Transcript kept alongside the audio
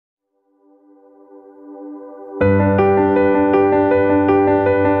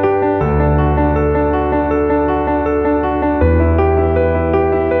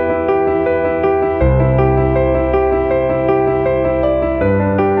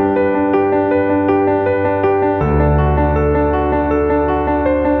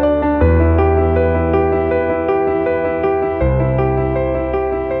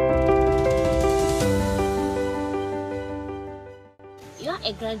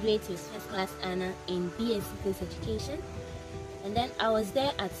graduate with first class honor in BSc Physics Education. And then I was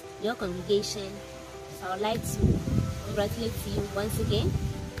there at your congregation. So I would like to congratulate you once again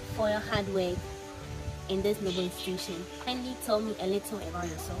for your hard work in this noble institution. Kindly tell me a little about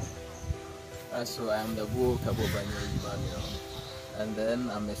yourself. So I am Emmanuel Kabuobanye Dabuo, and then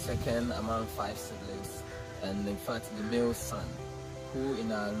I'm a second among 5 siblings, and in fact the male son, who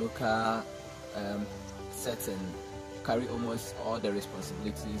in our local setting carry almost all the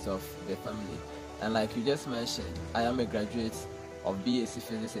responsibilities of the family. And like you just mentioned, I am a graduate of BSc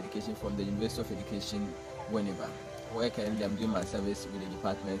Physics Education from the University of Education, Winneba, where currently I'm doing my service with the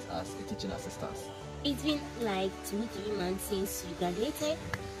department as a teaching assistant. It's been like 2-3 months since you graduated.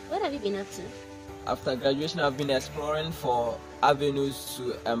 What have you been up to? After graduation, I've been exploring for avenues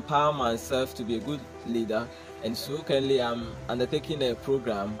to empower myself to be a good leader, and so currently I'm undertaking a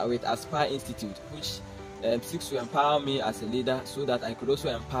program with Aspire Institute, which seeks to empower me as a leader so that I could also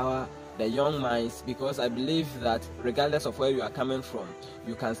empower the young minds, because I believe that regardless of where you are coming from,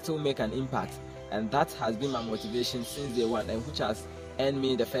 you can still make an impact, and that has been my motivation since day one, and which has earned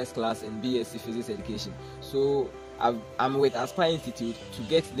me the first class in BSc Physics Education. So I'm with Aspire Institute to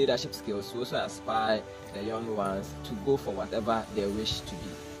get leadership skills to also aspire the young ones to go for whatever they wish to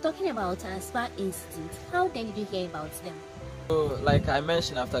be. Talking about Aspire Institute, how then did you hear about them? So like I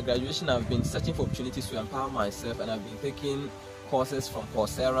mentioned, after graduation I've been searching for opportunities to empower myself, and I've been taking courses from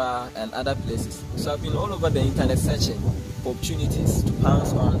Coursera and other places. So I've been all over the internet searching for opportunities to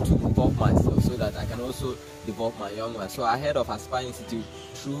pounce on to develop myself so that I can also develop my young ones. So I heard of Aspire Institute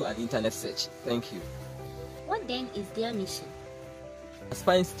through an internet search. Thank you. What then is their mission?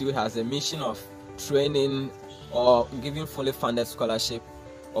 Aspire Institute has a mission of training or giving fully funded scholarship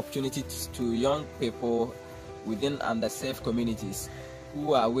opportunities to young people within underserved communities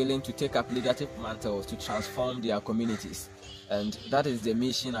who are willing to take up leadership mantles to transform their communities. And that is the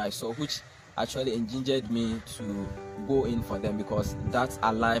mission I saw, which actually engingered me to go in for them, because that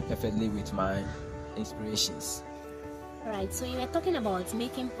aligned perfectly with my inspirations. Right, so you were talking about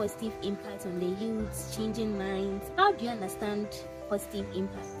making positive impact on the youth, changing minds. How do you understand positive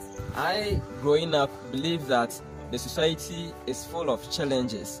impact? I, growing up, believe that the society is full of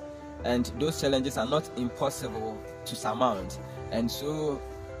challenges, and those challenges are not impossible to surmount. And so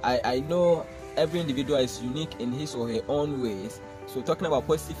I know every individual is unique in his or her own ways. So talking about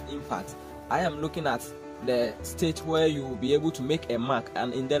positive impact, I am looking at the state where you will be able to make a mark,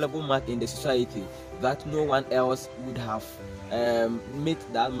 an indelible mark in the society that no one else would have made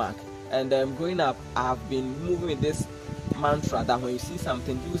that mark. And growing up, I have been moving with this mantra that when you see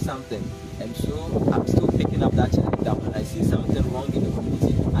something, do something. And so I'm still picking up that challenge, that when I see something wrong in the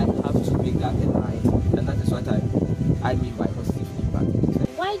community, I have to make that right. And that is what I mean by positive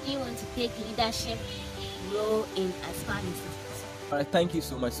impact. Why do you want to take leadership role in Aspire Institute? Alright, thank you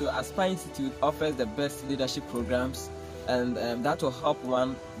so much. So Aspire Institute offers the best leadership programs, and that will help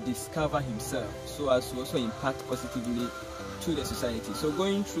one discover himself so as to also impact positively to the society. So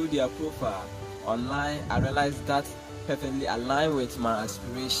going through their profile online, I realized that perfectly aligned with my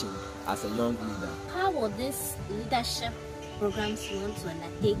aspiration as a young leader. How will these leadership programs you want to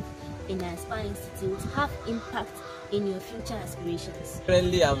undertake in Aspire Institute have impact in your future aspirations?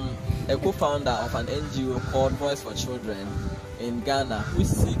 Currently, I'm a co-founder of an NGO called Voice for Children in Ghana, which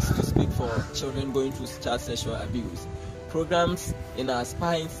seeks to speak for children going through child sexual abuse. Programs in our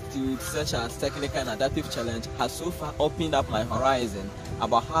Aspire Institute, such as Technical and Adaptive Challenge, has so far opened up my horizon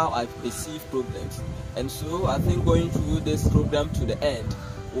about how I perceive problems. And so I think going through this program to the end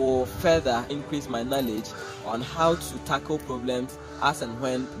will further increase my knowledge on how to tackle problems as and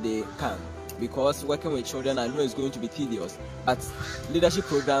when they come. Because working with children, I know it's going to be tedious, but leadership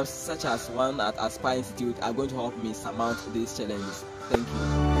programs such as one at Aspire Institute are going to help me surmount these challenges. Thank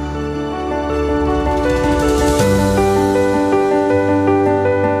you.